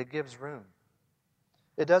 It gives room.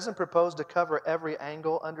 It doesn't propose to cover every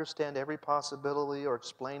angle, understand every possibility, or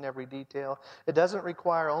explain every detail. It doesn't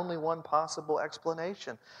require only one possible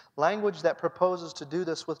explanation. Language that proposes to do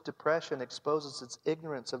this with depression exposes its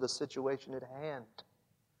ignorance of the situation at hand.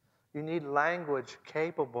 You need language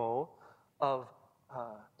capable of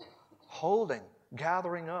holding,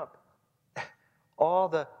 gathering up all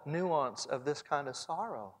the nuance of this kind of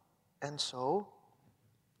sorrow. And so,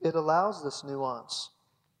 it allows this nuance.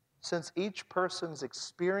 Since each person's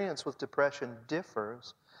experience with depression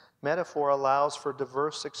differs, metaphor allows for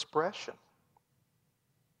diverse expression.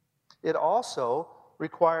 It also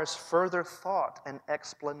requires further thought and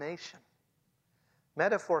explanation.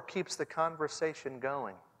 Metaphor keeps the conversation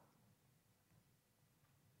going.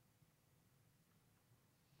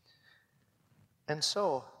 And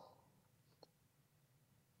so,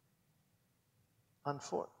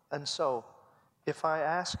 if I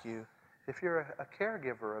ask you, if you're a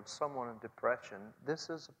caregiver of someone in depression, this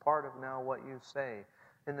is a part of now what you say.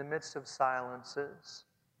 In the midst of silences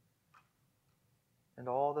and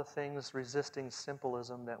all the things resisting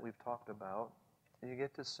simplism that we've talked about, you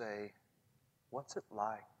get to say, what's it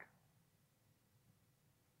like?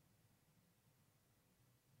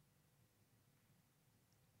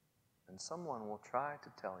 And someone will try to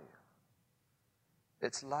tell you.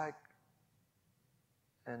 It's like,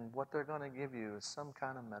 and what they're going to give you is some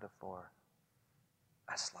kind of metaphor.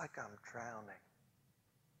 It's like I'm drowning.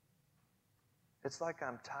 It's like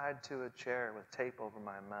I'm tied to a chair with tape over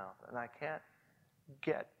my mouth, and I can't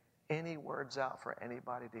get any words out for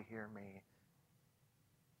anybody to hear me.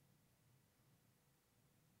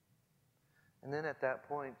 And then at that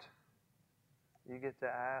point, you get to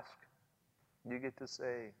ask, you get to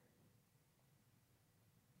say,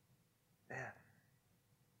 man,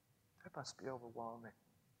 that must be overwhelming.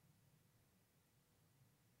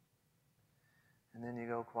 And then you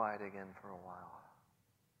go quiet again for a while.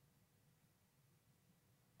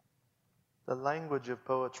 The language of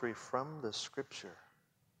poetry from the Scripture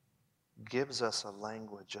gives us a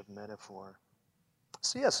language of metaphor.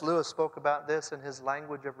 C.S. Lewis spoke about this in his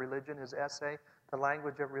Language of Religion, his essay, The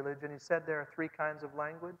Language of Religion. He said there are three kinds of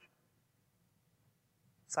language: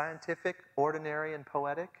 scientific, ordinary, and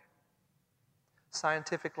poetic.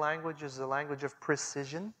 Scientific language is the language of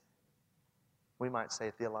precision. We might say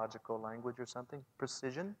theological language or something,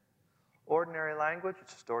 precision. Ordinary language,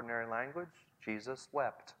 it's just ordinary language. Jesus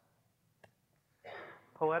wept.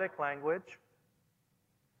 Poetic language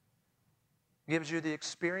gives you the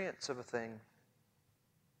experience of a thing.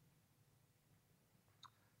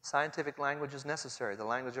 Scientific language is necessary, the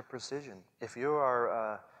language of precision. If you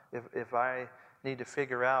are, if I need to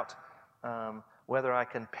figure out whether I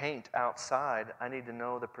can paint outside, I need to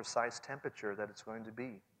know the precise temperature that it's going to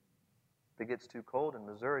be. If it gets too cold in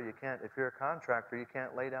Missouri, you can't. If you're a contractor, you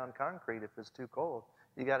can't lay down concrete if it's too cold.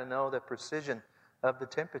 You got to know the precision of the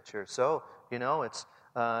temperature. So, it's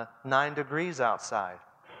 9 degrees outside.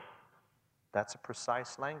 That's a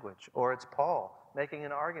precise language. Or it's Paul making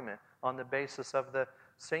an argument on the basis of the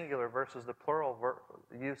singular versus the plural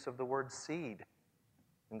use of the word seed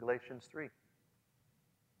in Galatians 3.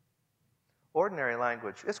 Ordinary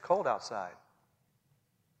language, it's cold outside.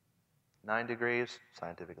 9 degrees,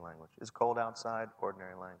 scientific language. It's cold outside,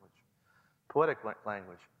 ordinary language. Poetic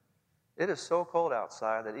language. It is so cold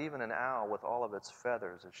outside that even an owl with all of its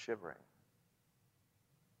feathers is shivering.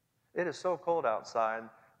 It is so cold outside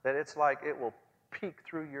that it's like it will peek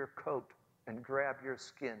through your coat and grab your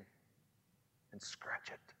skin and scratch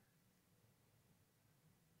it.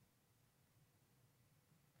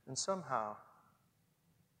 And somehow,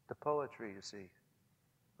 The poetry, you see,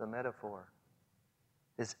 the metaphor,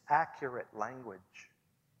 is accurate language,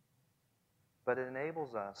 but it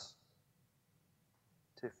enables us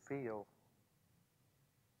to feel,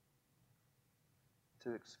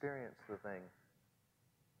 to experience the thing.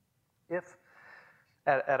 If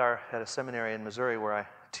at a seminary in Missouri where I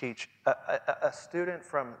teach, a student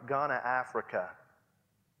from Ghana, Africa,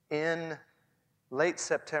 in late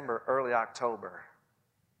September, early October,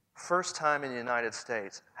 first time in the United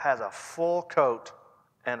States, has a full coat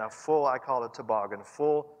and a full, I call it toboggan,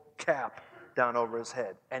 full cap down over his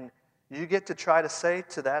head. And you get to try to say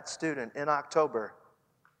to that student in October,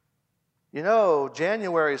 you know,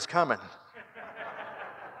 January's coming.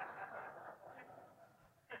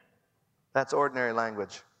 That's ordinary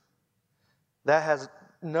language. That has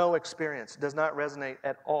no experience, does not resonate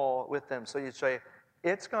at all with them. So you say,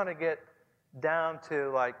 it's going to get down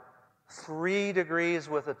to like 3 degrees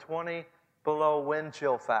with a 20 below wind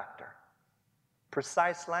chill factor.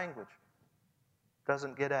 Precise language.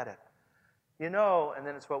 Doesn't get at it. You know, and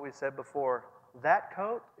then it's what we said before, that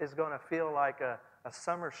coat is going to feel like a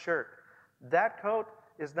summer shirt. That coat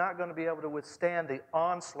is not going to be able to withstand the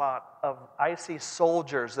onslaught of icy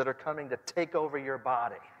soldiers that are coming to take over your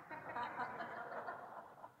body.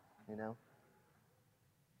 You know?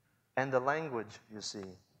 And the language, you see.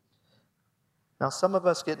 Now, some of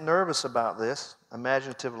us get nervous about this,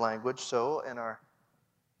 imaginative language, so in our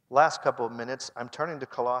last couple of minutes, I'm turning to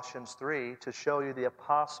Colossians 3 to show you the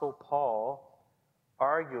Apostle Paul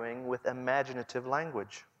arguing with imaginative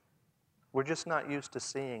language. We're just not used to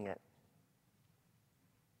seeing it.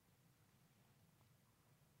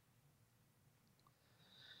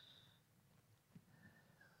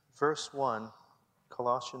 Verse 1,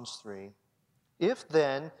 Colossians 3. If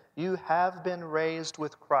then you have been raised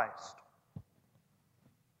with Christ.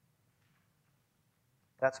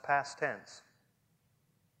 That's past tense.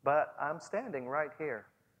 But I'm standing right here.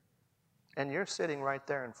 And you're sitting right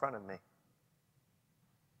there in front of me.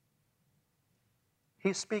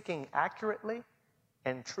 He's speaking accurately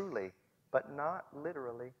and truly, but not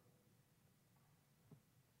literally.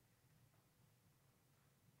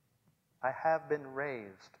 I have been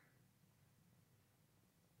raised.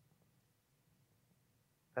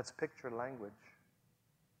 That's picture language.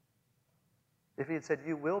 If he had said,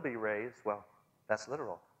 you will be raised, well, that's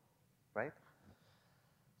literal, right?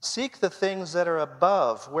 Seek the things that are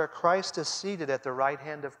above, where Christ is seated at the right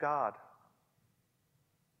hand of God.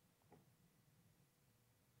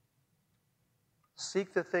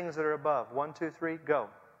 Seek the things that are above. 1, 2, 3, go.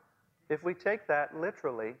 If we take that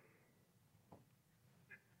literally,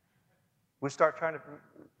 we start trying to,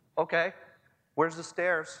 okay, where's the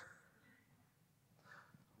stairs?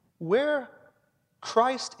 Where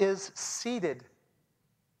Christ is seated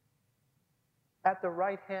at the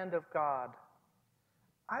right hand of God.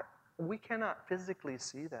 We cannot physically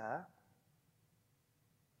see that.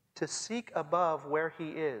 To seek above where he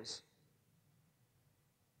is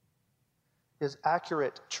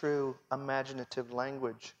accurate, true, imaginative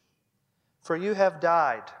language. For you have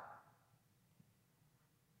died.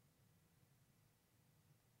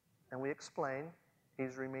 And we explain,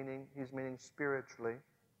 he's meaning spiritually.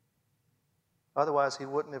 Otherwise, he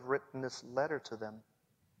wouldn't have written this letter to them.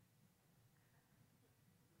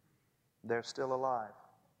 They're still alive.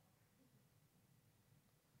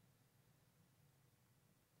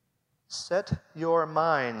 Set your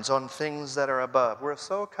minds on things that are above. We're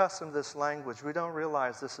so accustomed to this language, we don't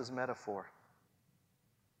realize this is metaphor.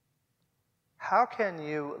 How can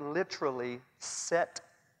you literally set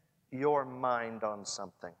your mind on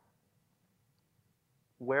something?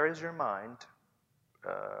 Where is your mind?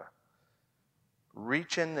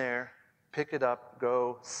 Reach in there, pick it up,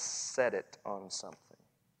 go set it on something.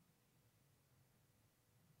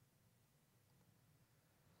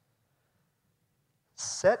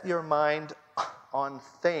 Set your mind on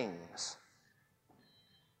things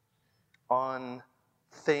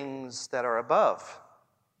that are above.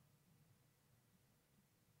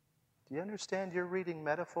 Do you understand you're reading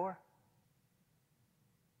metaphor?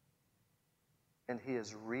 And he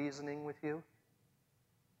is reasoning with you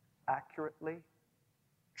accurately,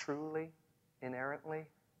 truly, inerrantly,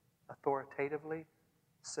 authoritatively,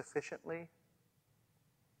 sufficiently.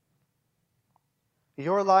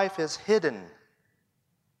 Your life is hidden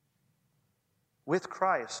with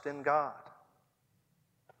Christ in God.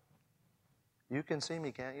 You can see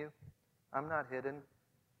me, can't you? I'm not hidden.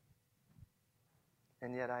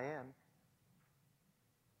 And yet I am.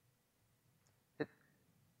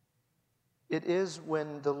 It is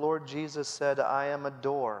when the Lord Jesus said, I am a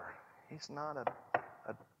door. He's not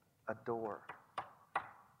a door.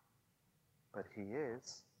 But he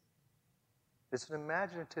is. It's an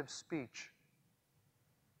imaginative speech,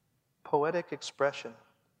 poetic expression.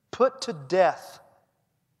 Put to death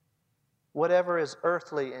whatever is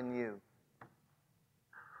earthly in you.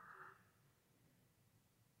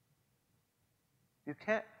 You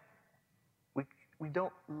can't, we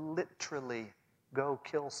don't literally go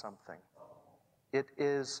kill something. It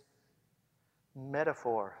is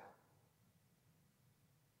metaphor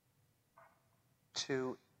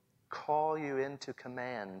to call you into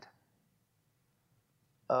command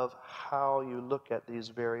of how you look at these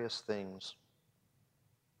various things.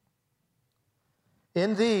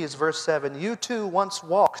 In these, verse 7, you too once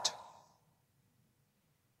walked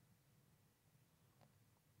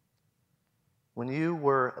when you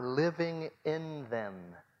were living in them.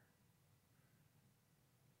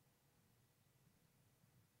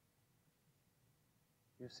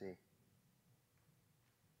 You see.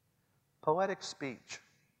 Poetic speech.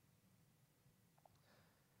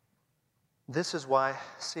 This is why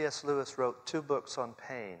C.S. Lewis wrote 2 books on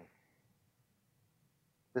pain.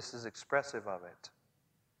 This is expressive of it.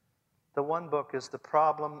 The one book is The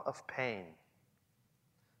Problem of Pain.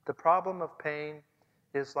 The problem of pain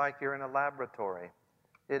is like you're in a laboratory.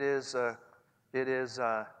 It is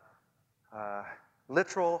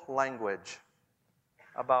literal language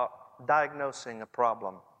about diagnosing a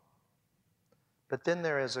problem. But then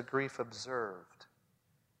there is a grief observed,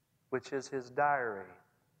 which is his diary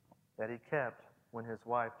that he kept when his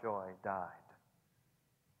wife Joy died.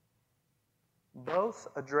 Both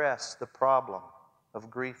address the problem of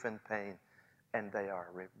grief and pain, and they are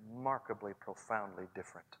remarkably, profoundly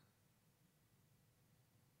different.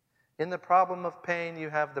 In the problem of pain, you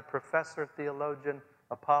have the professor, theologian,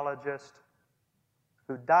 apologist,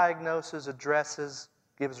 who diagnoses, addresses,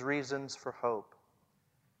 gives reasons for hope.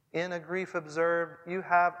 In a grief observed, you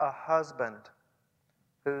have a husband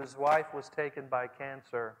whose wife was taken by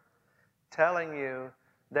cancer, telling you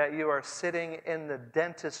that you are sitting in the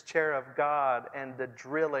dentist chair of God and the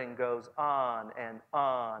drilling goes on and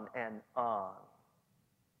on and on.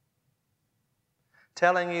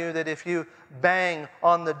 Telling you that if you bang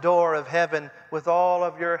on the door of heaven with all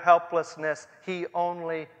of your helplessness, He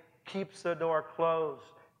only keeps the door closed.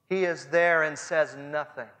 He is there and says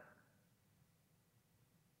nothing.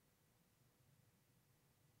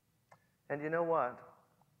 And you know what?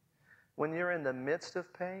 When you're in the midst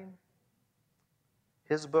of pain,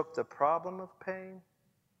 his book, The Problem of Pain,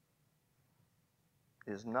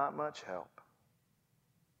 is not much help.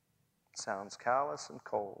 It sounds callous and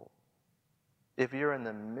cold. If you're in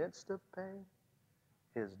the midst of pain,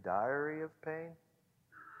 his diary of pain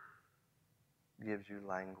gives you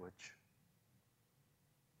language.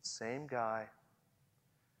 Same guy,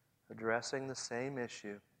 addressing the same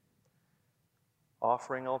issue,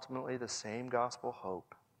 offering ultimately the same gospel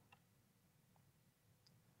hope.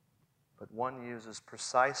 But one uses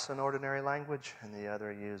precise and ordinary language, and the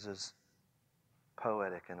other uses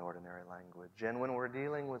poetic and ordinary language. And when we're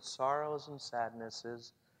dealing with sorrows and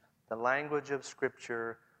sadnesses, the language of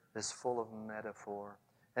Scripture is full of metaphor.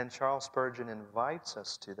 And Charles Spurgeon invites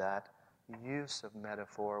us to that use of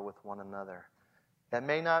metaphor with one another. That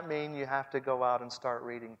may not mean you have to go out and start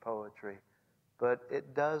reading poetry, but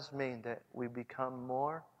it does mean that we become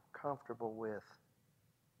more comfortable with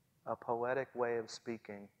a poetic way of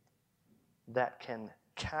speaking that can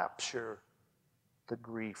capture the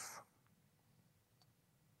grief.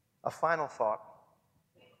 A final thought.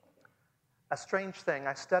 A strange thing,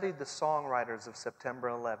 I studied the songwriters of September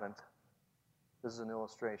 11th. This is an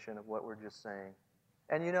illustration of what we're just saying.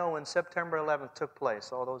 And you know, when September 11th took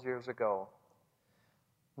place, all those years ago,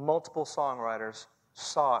 multiple songwriters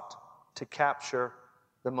sought to capture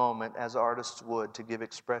the moment as artists would, to give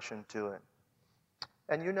expression to it.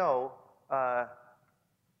 And you know,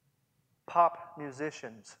 pop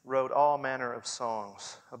musicians wrote all manner of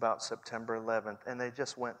songs about September 11th, and they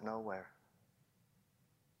just went nowhere.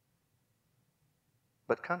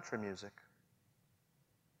 But country music,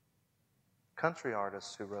 country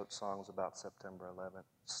artists who wrote songs about September 11th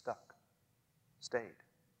stuck, stayed.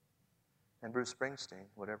 And Bruce Springsteen,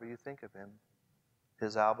 whatever you think of him,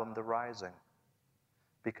 his album, The Rising,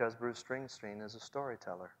 because Bruce Springsteen is a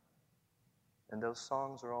storyteller. And those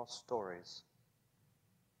songs are all stories.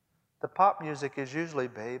 The pop music is usually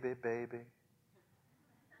baby, baby.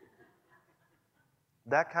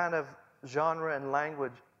 That kind of genre and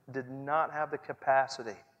language did not have the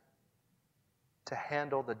capacity to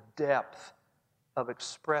handle the depth of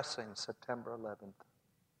expressing September 11th.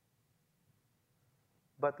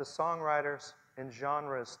 But the songwriters in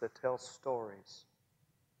genres that tell stories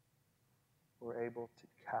were able to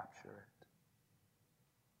capture it.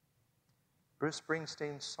 Bruce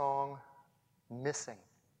Springsteen's song, Missing,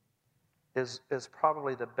 is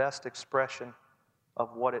probably the best expression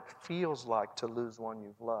of what it feels like to lose one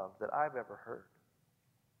you've loved that I've ever heard.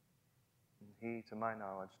 And he, to my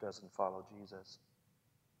knowledge, doesn't follow Jesus.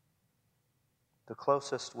 The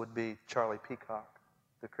closest would be Charlie Peacock,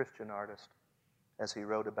 the Christian artist, as he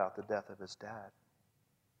wrote about the death of his dad.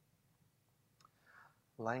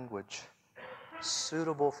 Language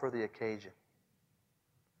suitable for the occasion.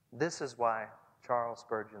 This is why Charles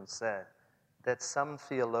Spurgeon said that some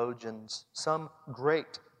theologians, some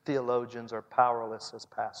great theologians, are powerless as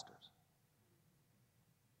pastors.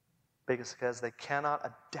 Because they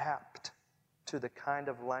cannot adapt to the kind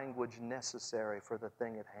of language necessary for the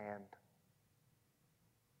thing at hand.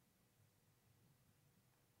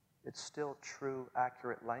 It's still true,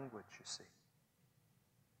 accurate language, you see.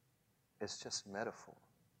 It's just metaphor.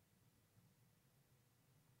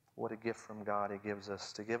 What a gift from God He gives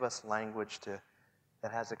us, to give us language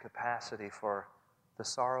that has a capacity for the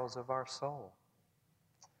sorrows of our soul.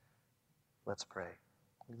 Let's pray.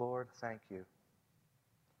 Lord, thank you.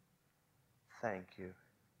 Thank you.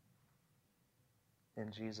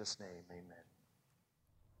 In Jesus' name, amen.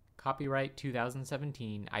 Copyright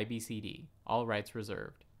 2017 IBCD. All rights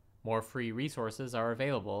reserved. More free resources are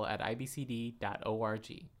available at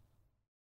ibcd.org.